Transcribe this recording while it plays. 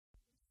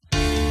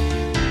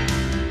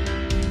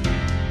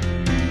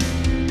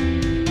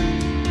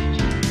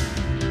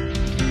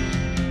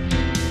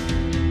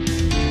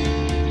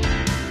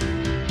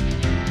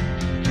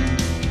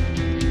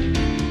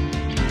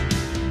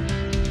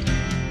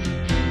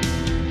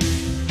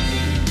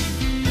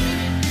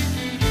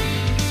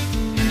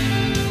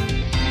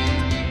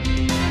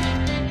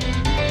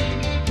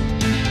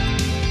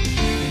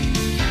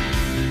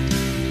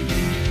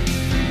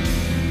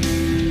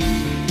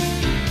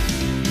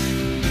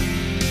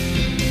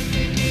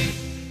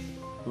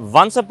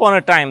Once upon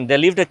a time, there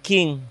lived a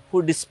king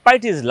who,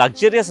 despite his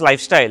luxurious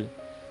lifestyle,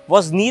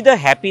 was neither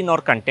happy nor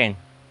content.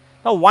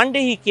 Now, one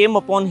day he came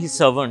upon his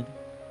servant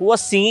who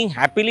was singing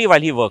happily while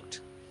he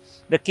worked.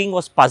 The king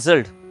was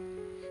puzzled.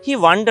 He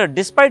wondered,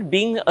 despite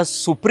being a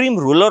supreme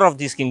ruler of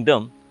this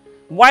kingdom,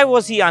 why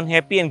was he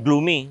unhappy and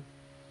gloomy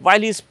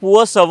while his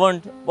poor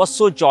servant was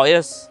so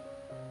joyous?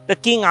 The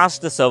king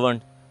asked the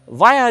servant,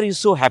 "Why are you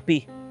so happy?"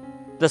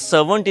 The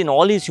servant in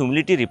all his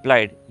humility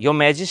replied, "Your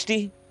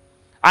Majesty,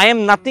 I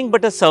am nothing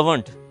but a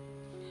servant,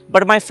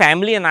 but my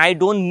family and I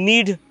don't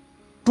need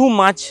too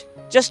much,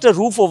 just a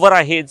roof over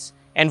our heads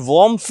and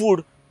warm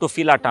food to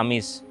fill our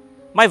tummies.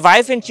 My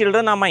wife and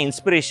children are my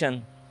inspiration.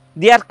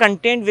 They are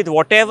content with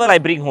whatever I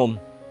bring home.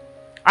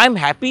 I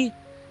am happy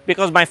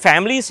because my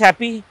family is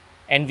happy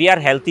and we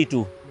are healthy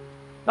too."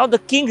 Now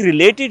the king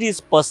related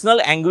his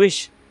personal anguish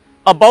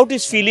about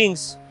his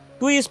feelings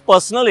to his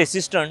personal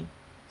assistant,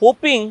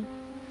 hoping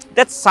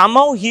that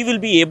somehow he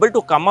will be able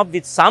to come up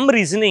with some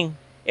reasoning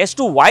as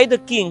to why the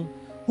king,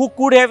 who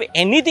could have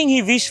anything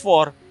he wished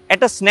for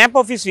at a snap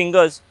of his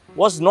fingers,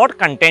 was not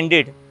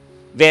contented,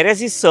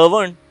 whereas his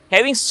servant,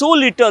 having so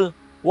little,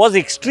 was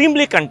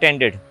extremely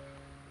contented.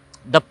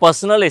 The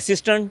personal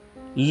assistant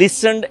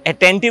listened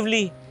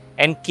attentively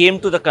and came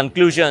to the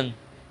conclusion.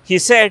 He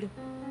said,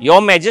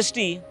 "Your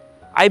Majesty,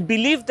 I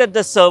believe that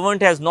the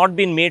servant has not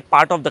been made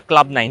part of the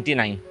Club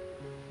 99.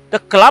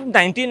 The Club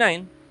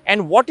 99?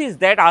 And what is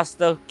that?" asked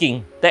the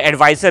king. The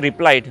advisor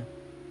replied,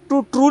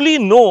 "To truly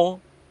know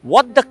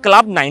what the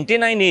Club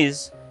 99 is,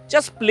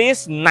 just place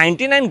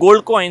 99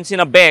 gold coins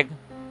in a bag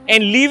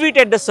and leave it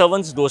at the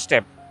servant's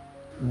doorstep."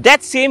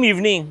 That same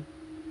evening,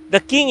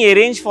 the king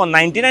arranged for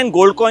 99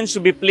 gold coins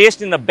to be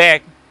placed in the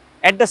bag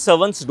at the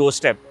servant's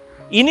doorstep.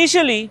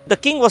 Initially, the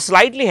king was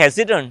slightly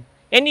hesitant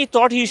and he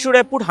thought he should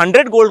have put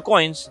 100 gold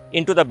coins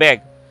into the bag.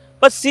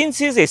 But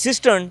since his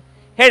assistant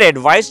had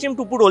advised him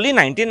to put only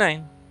 99,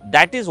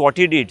 that is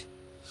what he did.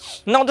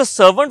 Now the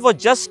servant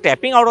was just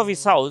stepping out of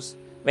his house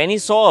when he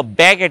saw a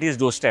bag at his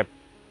doorstep.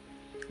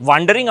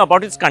 Wondering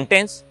about its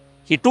contents,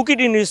 he took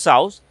it in his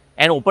house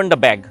and opened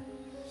the bag.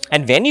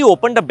 And when he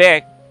opened the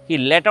bag, he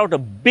let out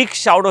a big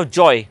shout of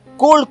joy.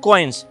 Gold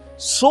coins,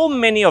 so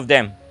many of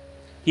them.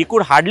 He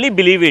could hardly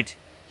believe it.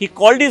 He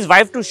called his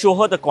wife to show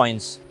her the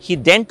coins. He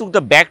then took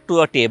the bag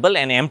to a table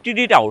and emptied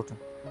it out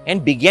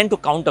and began to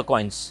count the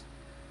coins.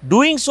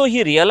 Doing so,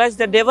 he realized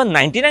that there were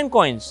 99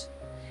 coins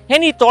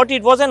and he thought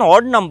it was an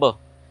odd number.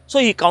 So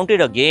he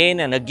counted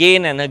again and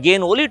again and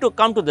again, only to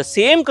come to the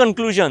same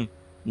conclusion: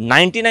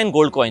 99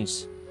 gold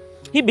coins.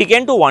 He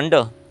began to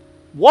wonder,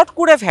 what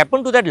could have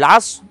happened to that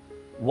last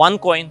one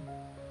coin?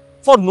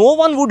 For no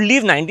one would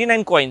leave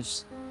 99 coins.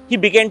 He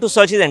began to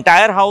search his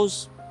entire house,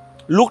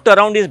 looked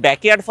around his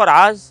backyard for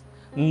hours,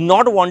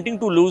 not wanting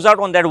to lose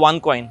out on that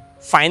one coin.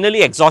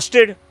 Finally,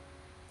 exhausted,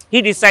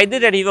 he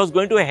decided that he was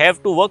going to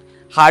have to work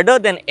harder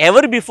than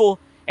ever before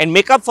and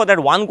make up for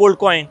that one gold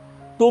coin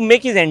to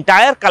make his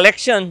entire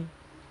collection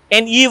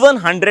and even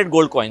 100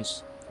 gold coins.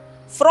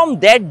 From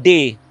that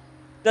day,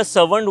 the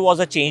servant was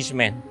a changed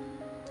man.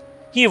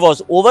 He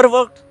was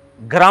overworked,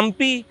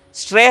 grumpy,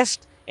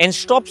 stressed, and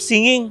stopped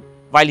singing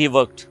while he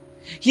worked.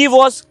 He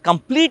was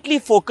completely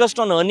focused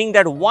on earning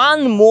that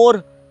one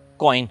more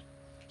coin.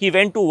 He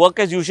went to work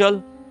as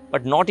usual,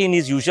 but not in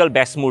his usual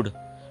best mood,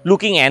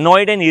 looking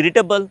annoyed and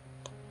irritable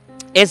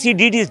as he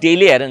did his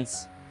daily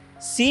errands.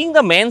 Seeing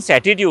the man's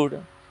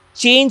attitude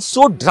change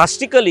so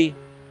drastically,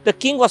 the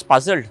king was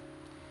puzzled.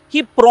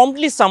 He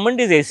promptly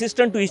summoned his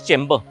assistant to his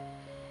chamber.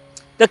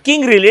 The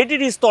king related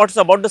his thoughts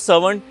about the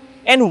servant,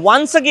 and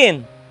once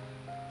again,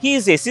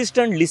 his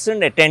assistant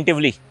listened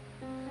attentively.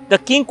 The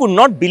king could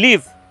not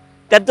believe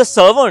that the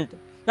servant,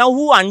 now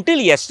who until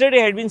yesterday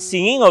had been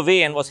singing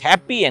away and was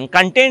happy and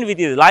content with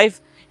his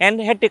life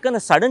and had taken a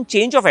sudden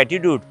change of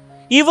attitude,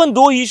 even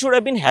though he should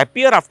have been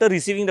happier after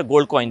receiving the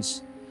gold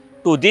coins.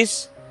 To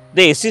this,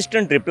 the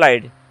assistant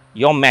replied,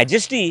 "Your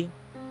Majesty,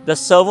 the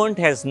servant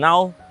has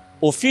now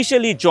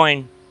officially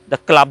joined the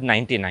Club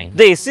 99.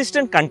 The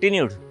assistant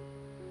continued,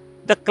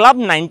 "The Club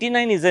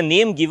 99 is a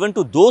name given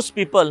to those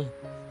people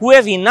who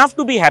have enough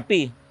to be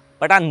happy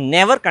but are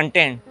never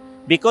content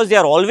because they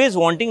are always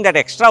wanting that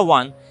extra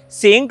one,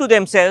 saying to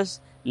themselves,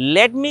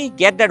 'Let me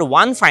get that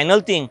one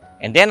final thing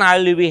and then I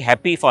will be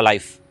happy for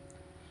life.'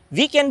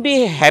 We can be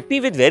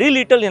happy with very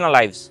little in our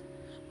lives,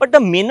 but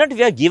the minute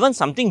we are given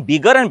something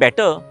bigger and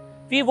better,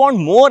 we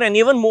want more and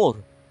even more.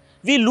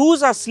 We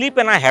lose our sleep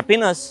and our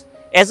happiness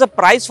as a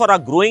price for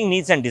our growing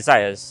needs and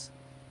desires.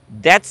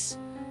 That's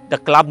the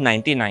Club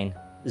 99.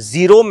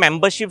 Zero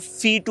membership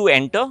fee to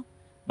enter,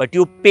 but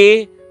you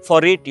pay for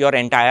it your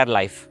entire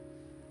life.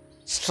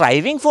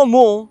 Striving for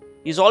more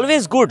is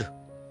always good,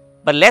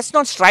 but let's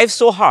not strive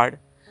so hard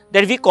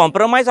that we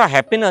compromise our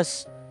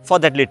happiness for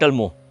that little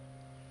more."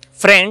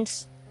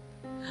 Friends,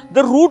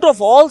 the root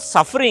of all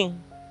suffering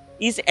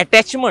is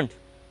attachment.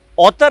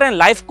 Author and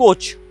life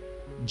coach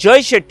Jai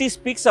Shetty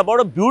speaks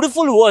about a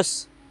beautiful verse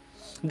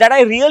that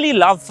I really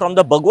love from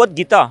the Bhagavad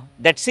Gita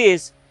that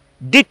says,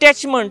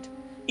 "Detachment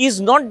is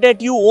not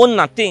that you own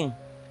nothing.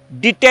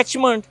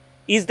 Detachment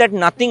is that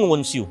nothing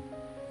owns you."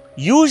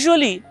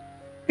 Usually,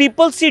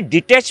 people see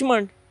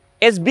detachment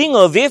as being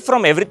away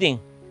from everything.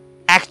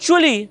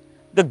 Actually,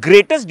 the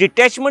greatest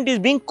detachment is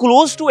being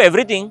close to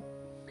everything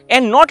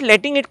and not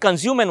letting it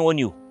consume and own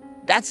you.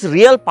 That's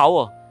real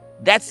power.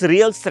 That's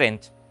real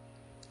strength.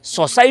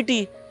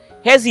 Society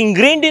has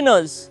ingrained in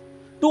us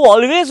to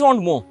always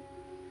want more.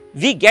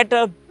 We get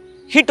a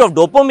hit of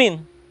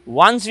dopamine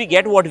once we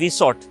get what we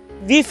sought.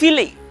 We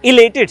feel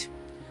elated,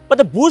 but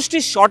the boost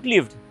is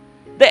short-lived.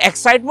 The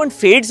excitement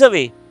fades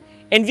away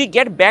and we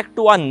get back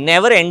to our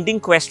never-ending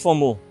quest for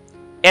more.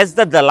 As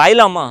the Dalai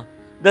Lama,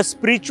 the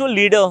spiritual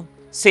leader,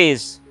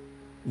 says,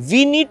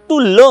 we need to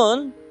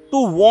learn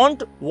to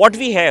want what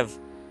we have,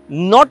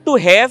 not to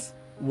have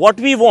what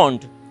we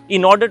want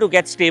in order to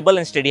get stable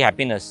and steady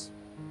happiness.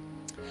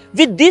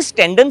 With this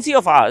tendency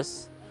of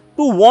ours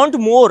to want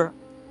more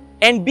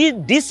and be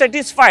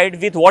dissatisfied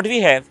with what we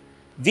have,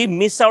 we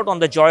miss out on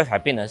the joy of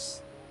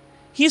happiness.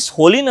 His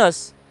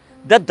Holiness,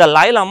 the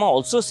Dalai Lama,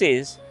 also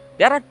says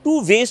there are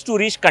two ways to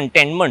reach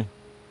contentment.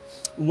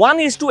 One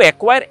is to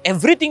acquire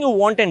everything you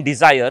want and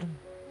desire,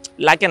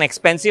 like an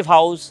expensive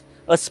house,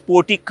 a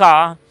sporty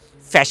car,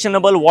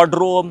 fashionable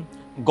wardrobe,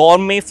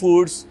 gourmet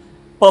foods,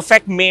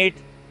 perfect mate,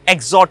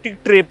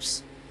 exotic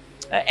trips,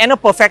 and a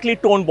perfectly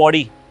toned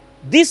body.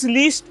 This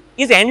list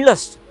is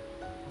endless.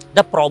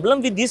 The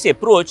problem with this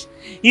approach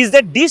is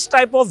that this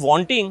type of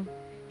wanting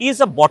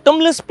is a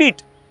bottomless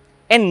pit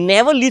and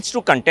never leads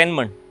to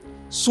contentment.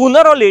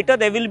 Sooner or later,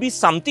 there will be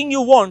something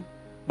you want,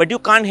 but you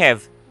can't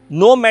have,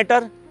 no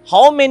matter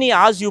how many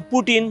hours you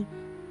put in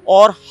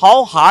or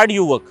how hard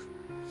you work.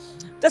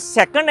 The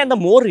second and the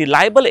more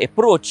reliable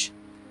approach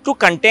to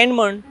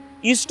contentment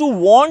is to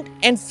want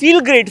and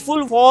feel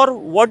grateful for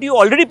what you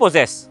already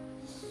possess.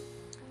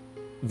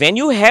 When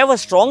you have a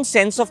strong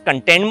sense of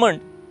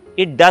contentment,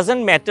 it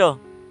doesn't matter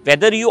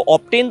whether you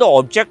obtain the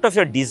object of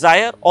your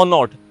desire or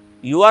not.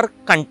 You are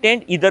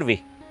content either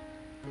way.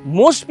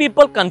 Most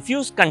people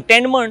confuse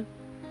contentment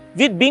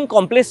with being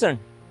complacent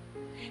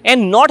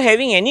and not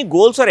having any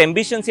goals or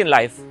ambitions in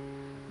life.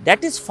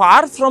 That is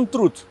far from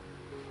truth.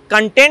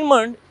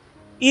 Contentment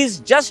is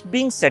just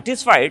being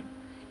satisfied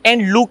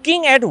and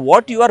looking at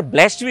what you are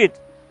blessed with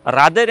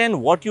rather than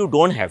what you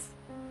don't have.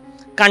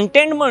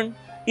 Contentment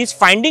is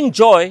finding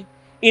joy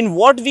in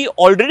what we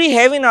already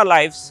have in our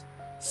lives,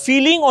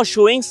 feeling or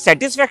showing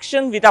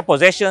satisfaction with our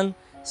possession,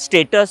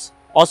 status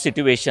or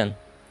situation.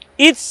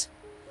 It's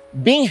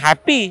being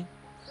happy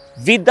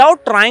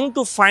without trying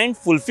to find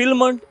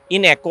fulfillment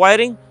in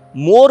acquiring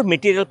more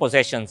material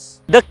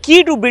possessions. The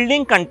key to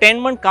building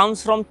contentment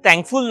comes from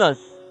thankfulness,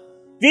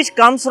 which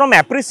comes from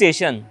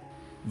appreciation.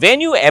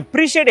 When you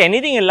appreciate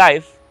anything in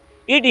life,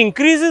 it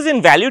increases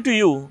in value to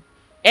you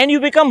and you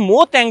become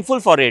more thankful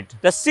for it.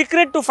 The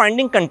secret to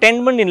finding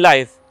contentment in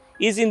life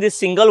is in this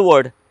single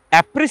word,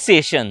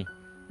 appreciation.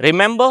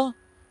 Remember,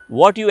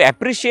 what you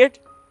appreciate,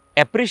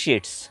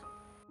 appreciates.